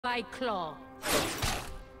by claw.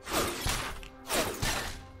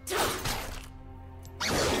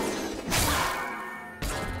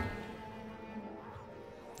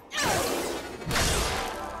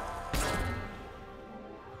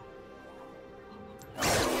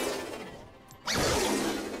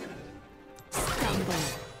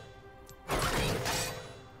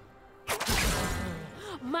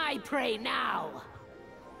 My prey now!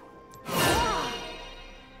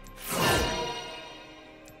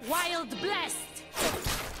 Wild blessed!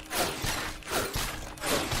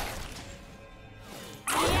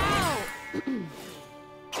 Meow!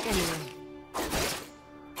 Anyway,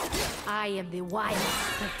 I am the wild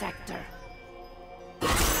protector.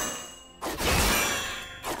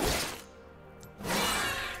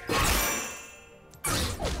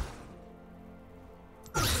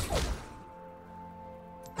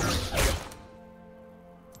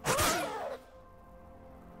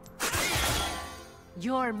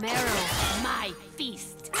 Your marrow, my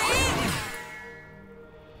feast.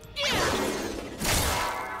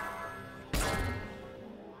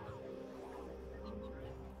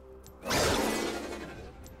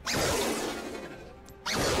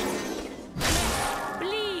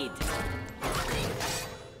 Bleed.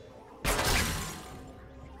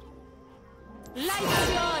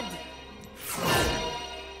 Lifeblood.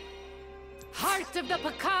 Heart of the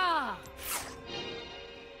Paka.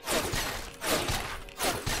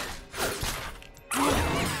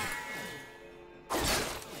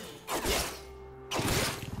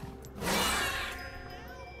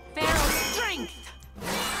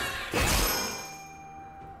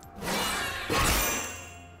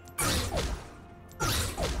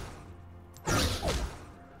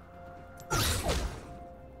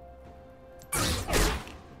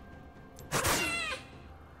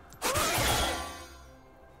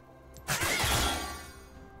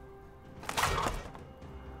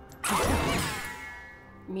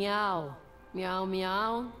 Meow. Meow,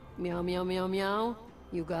 meow. Meow, meow, meow, meow.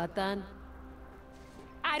 You got that?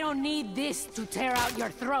 I don't need this to tear out your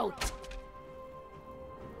throat.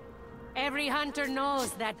 Every hunter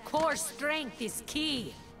knows that core strength is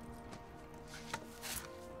key.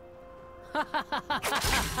 What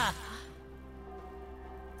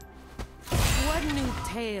new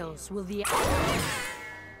tales will the...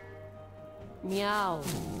 Meow.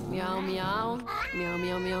 Meow, meow. Meow,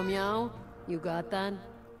 meow, meow, meow. You got that?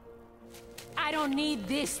 I don't need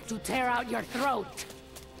this to tear out your throat.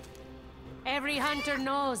 Every hunter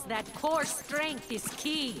knows that core strength is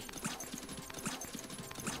key.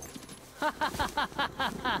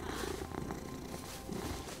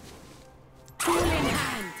 Cooling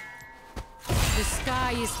hand. The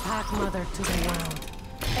sky is Pack Mother to the world,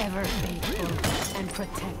 ever faithful and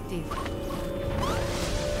protective.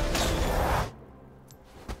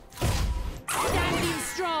 Standing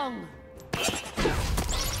strong.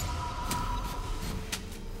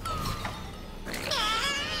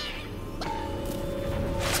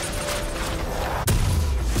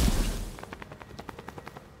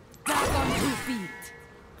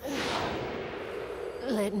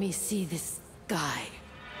 Let me see this sky.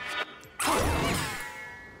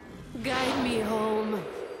 Guide me home,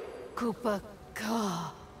 Koopa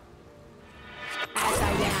Ka, as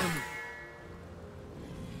I am.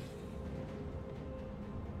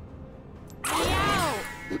 Meow!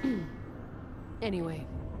 Anyway.